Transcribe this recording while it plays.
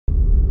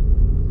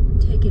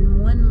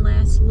one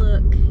last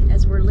look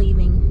as we're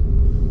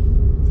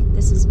leaving.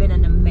 This has been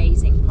an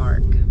amazing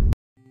park.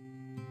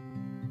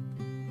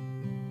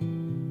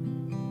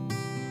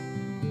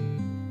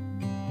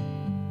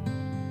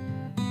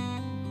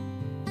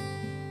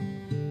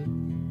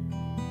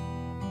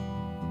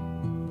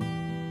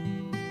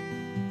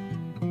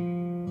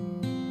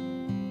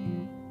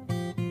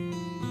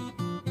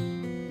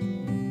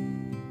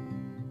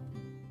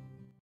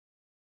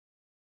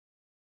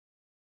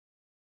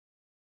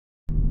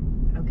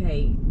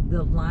 Okay,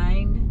 the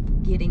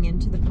line getting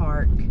into the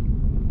park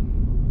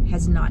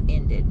has not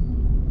ended.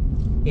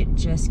 It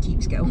just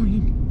keeps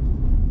going.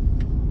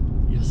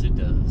 Yes, it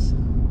does.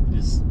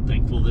 Just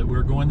thankful that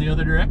we're going the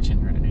other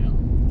direction right now.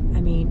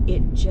 I mean,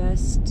 it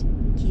just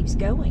keeps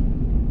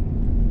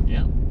going.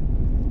 Yeah.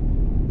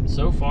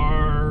 So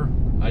far,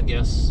 I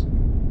guess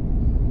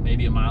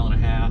maybe 1.5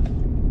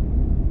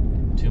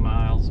 miles, 2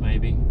 miles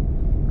maybe.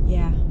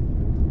 Yeah.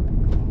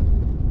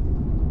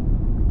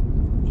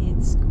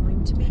 It's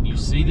going to be And you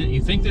see that,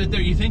 you think that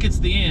you think it's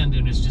the end,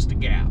 and it's just a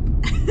gap.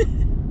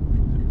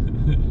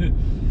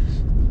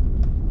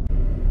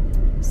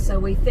 So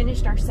we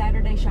finished our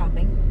Saturday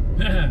shopping.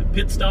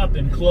 Pit stop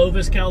in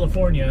Clovis,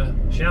 California.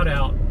 Shout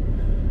out.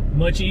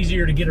 Much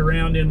easier to get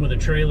around in with a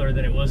trailer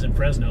than it was in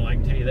Fresno, I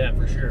can tell you that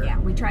for sure. Yeah,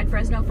 we tried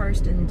Fresno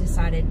first and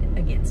decided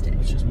against it.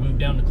 Let's just move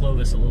down to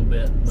Clovis a little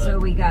bit. So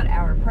we got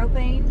our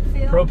propane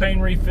filled. Propane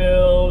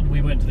refilled.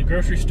 We went to the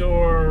grocery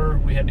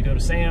store. We had to go to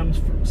Sam's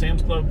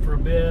Club for a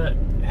bit.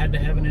 Had to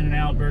have an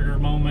In-N-Out burger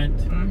moment.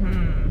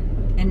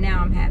 Mm-hmm. And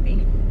now I'm happy.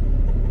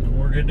 And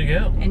we're good to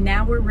go. And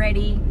now we're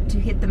ready to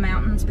hit the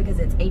mountains because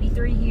it's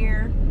 83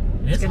 here.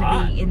 It's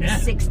going to be in the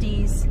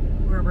 60s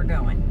where we're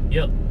going.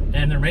 Yep.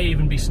 And there may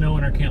even be snow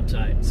in our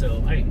campsite. So,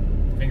 hey,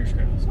 fingers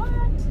crossed. What?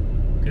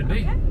 Could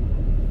be. Okay.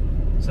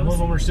 Some of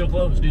them are still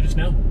closed due to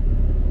snow.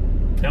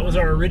 That was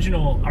our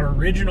original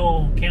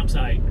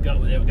campsite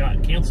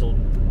got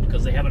canceled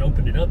because they haven't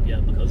opened it up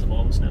yet because of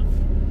all the snow.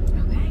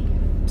 Okay.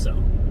 So,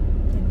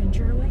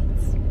 adventure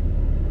awaits.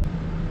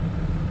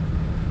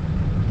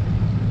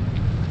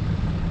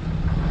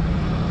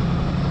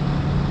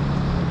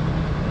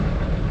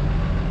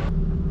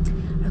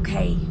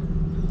 Okay,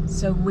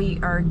 so we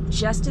are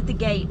just at the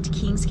gate to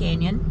Kings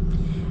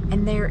Canyon,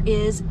 and there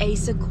is a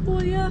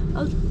sequoia,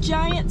 a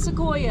giant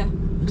sequoia,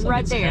 looks right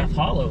like it's there. half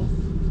hollow.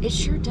 It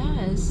sure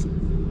does. I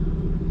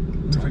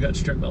wonder if I got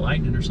struck by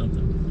lightning or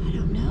something. I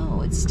don't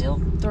know. It's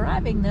still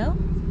thriving though.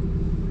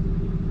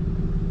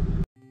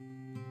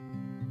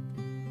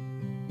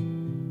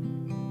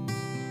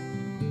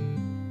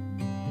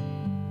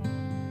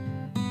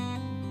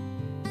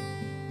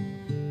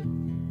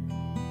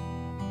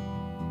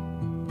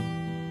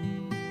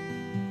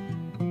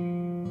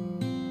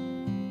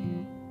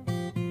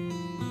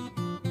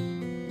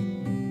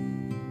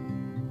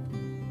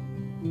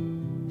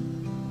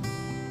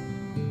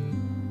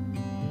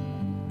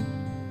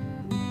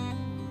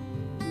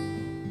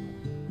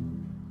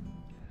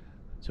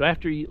 So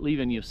after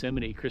leaving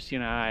Yosemite, Christy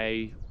and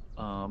I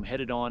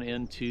headed on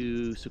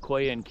into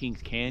Sequoia and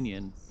Kings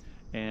Canyon.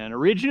 And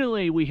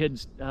originally we had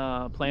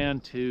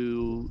planned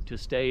to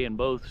stay in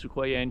both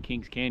Sequoia and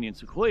Kings Canyon.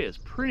 Sequoia is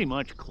pretty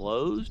much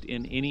closed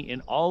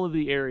in all of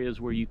the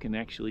areas where you can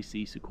actually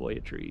see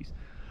sequoia trees.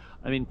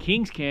 I mean,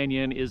 Kings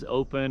Canyon is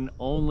open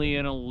only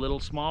in a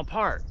little small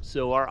part,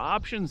 so our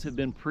options have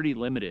been pretty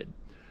limited.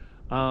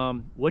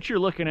 What you're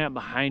looking at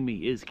behind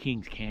me is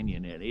Kings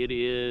Canyon, and it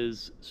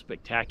is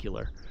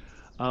spectacular.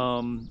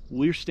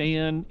 We're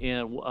staying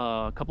in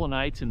a couple of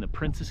nights in the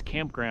Princess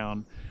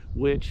Campground,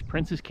 which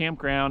Princess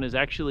Campground is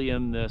actually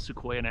in the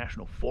Sequoia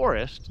National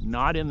Forest,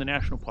 not in the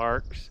national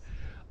parks.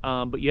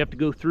 But you have to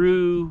go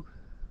through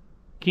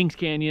Kings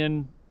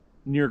Canyon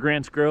near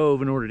Grants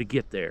Grove in order to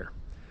get there.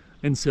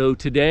 And so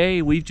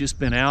today we've just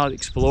been out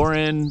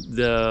exploring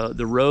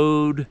the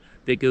road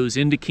that goes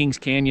into Kings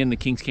Canyon. The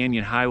Kings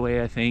Canyon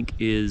Highway, I think,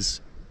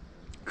 is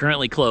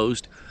currently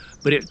closed,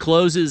 but it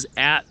closes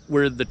at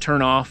where the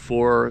turnoff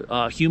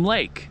for Hume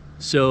Lake.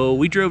 So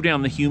we drove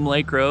down the Hume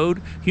Lake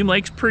Road. Hume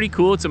Lake's pretty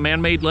cool. It's a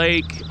man-made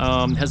lake.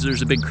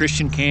 There's a big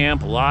Christian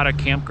camp, a lot of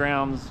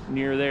campgrounds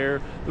near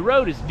there. The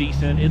road is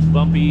decent. It's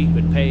bumpy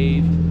but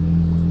paved.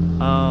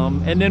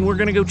 And then we're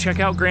gonna go check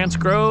out Grants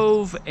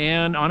Grove.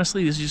 And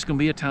honestly, this is just gonna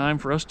be a time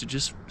for us to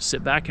just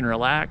sit back and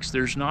relax.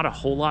 There's not a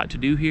whole lot to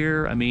do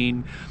here. I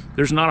mean,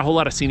 there's not a whole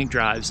lot of scenic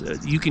drives.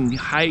 You can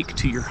hike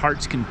to your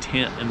heart's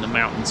content in the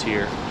mountains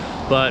here.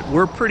 But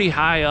we're pretty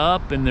high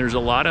up, and there's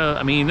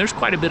there's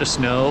quite a bit of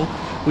snow.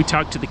 We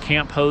talked to the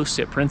camp hosts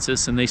at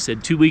Princess, and they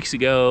said 2 weeks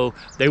ago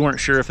they weren't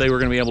sure if they were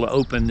going to be able to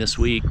open this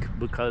week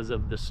because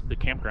of the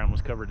campground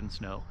was covered in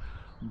snow.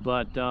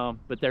 But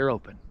they're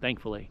open,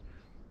 thankfully.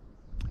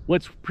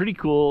 What's pretty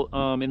cool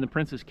in the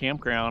Princess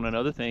Campground,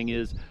 another thing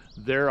is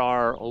there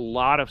are a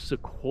lot of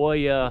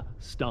sequoia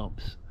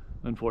stumps,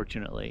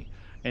 unfortunately.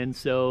 And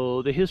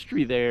so the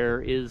history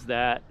there is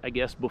that, I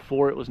guess,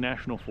 before it was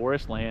national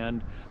forest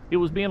land, it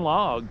was being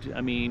logged.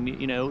 I mean,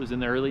 you know, it was in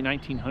the early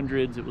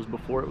 1900s. It was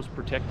before it was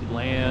protected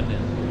land,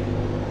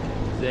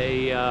 and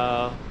they,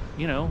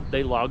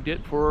 they logged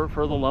it for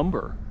the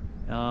lumber.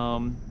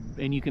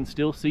 And you can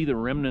still see the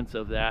remnants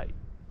of that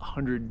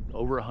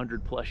over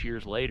 100 plus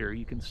years later.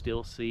 You can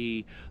still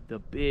see the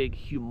big,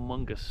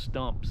 humongous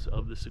stumps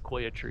of the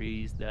sequoia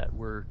trees that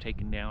were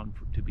taken down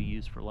to be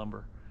used for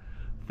lumber.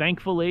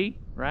 Thankfully,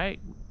 right,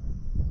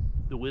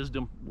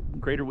 the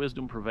greater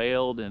wisdom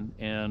prevailed,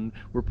 and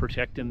we're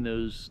protecting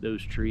those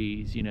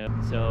trees, you know.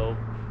 So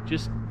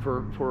just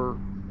for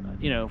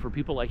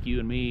people like you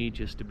and me,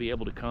 just to be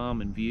able to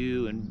come and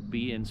view and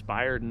be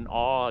inspired and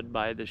awed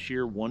by the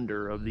sheer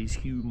wonder of these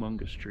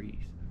humongous trees.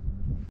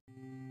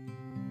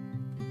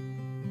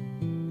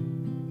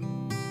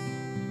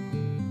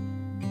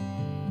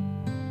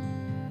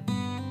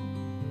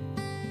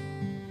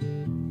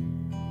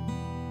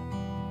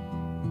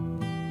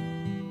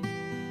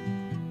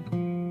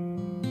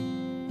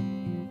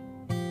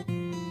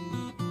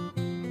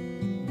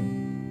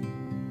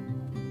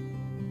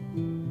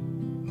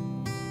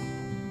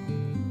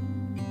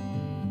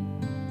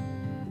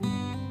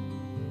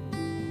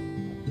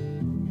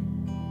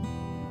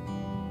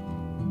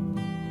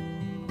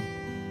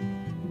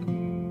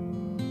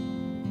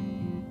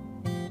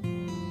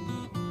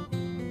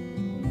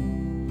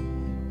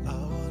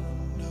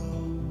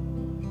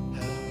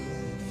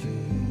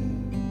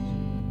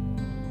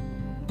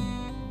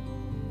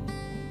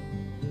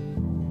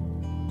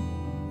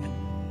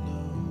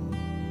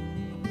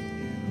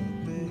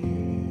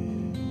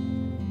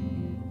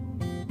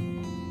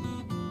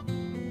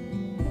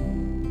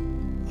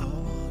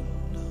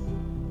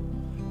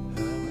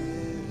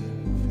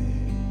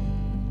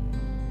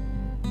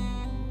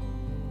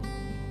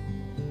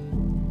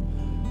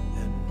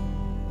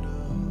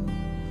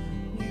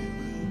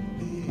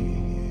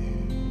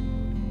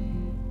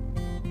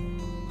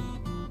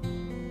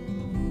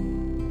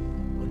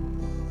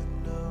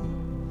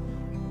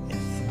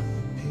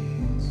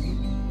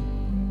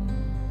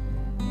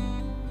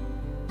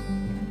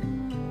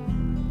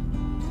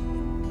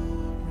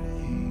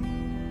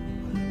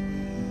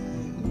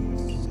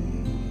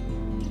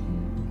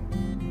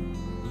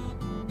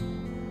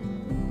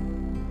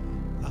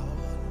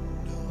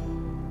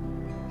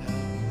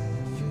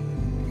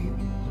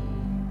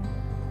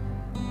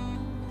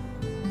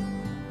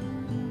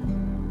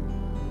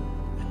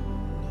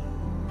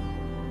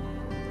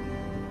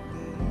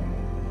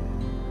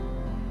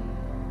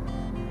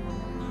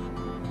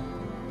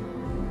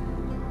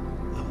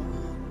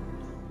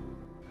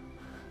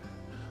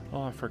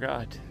 Oh, I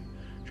forgot.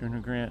 Turner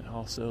Grant,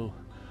 also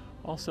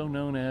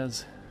known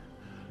as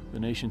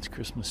the nation's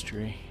Christmas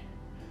tree,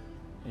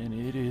 and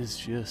it is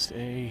just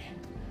an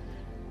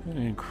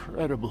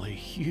incredibly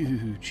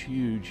huge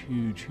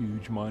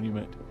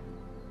monument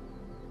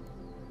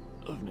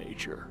of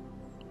nature.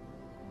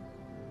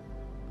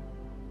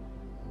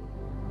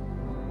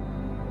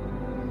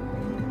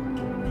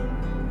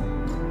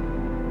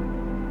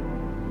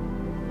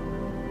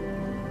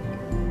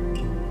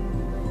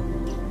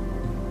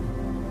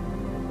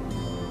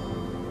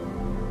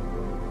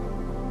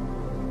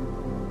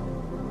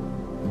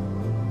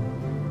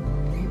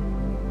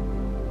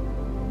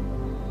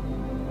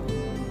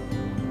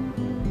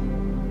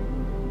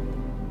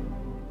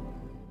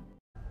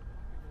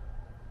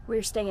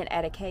 We're staying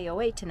at a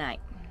KOA tonight.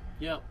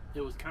 Yep,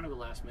 it was kind of a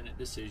last-minute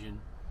decision.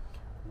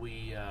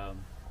 We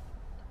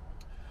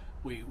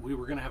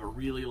were going to have a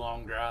really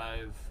long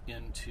drive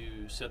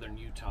into southern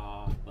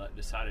Utah, but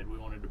decided we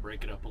wanted to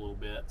break it up a little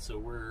bit. So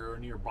we're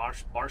near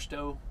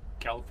Barstow,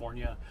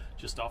 California,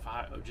 just off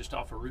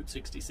of Route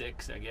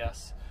 66, I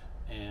guess,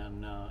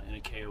 and in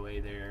a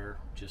KOA there.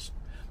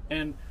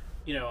 And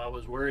you know, I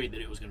was worried that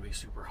it was going to be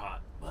super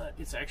hot, but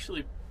it's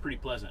actually pretty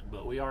pleasant.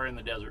 But we are in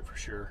the desert for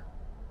sure.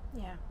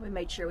 Yeah, we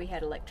made sure we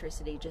had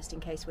electricity just in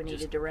case we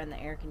needed to run the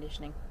air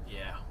conditioning.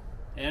 Yeah,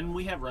 and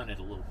we have run it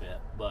a little bit,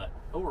 but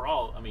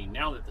overall, I mean,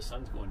 now that the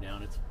sun's going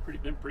down, it's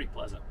been pretty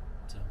pleasant.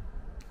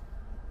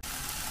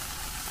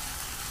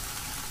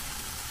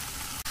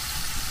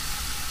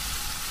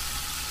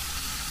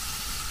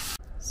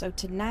 So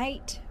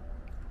tonight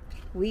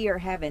we are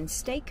having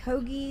steak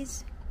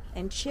hoagies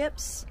and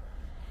chips,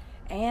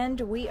 and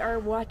we are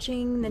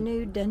watching the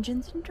new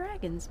Dungeons and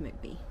Dragons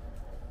movie.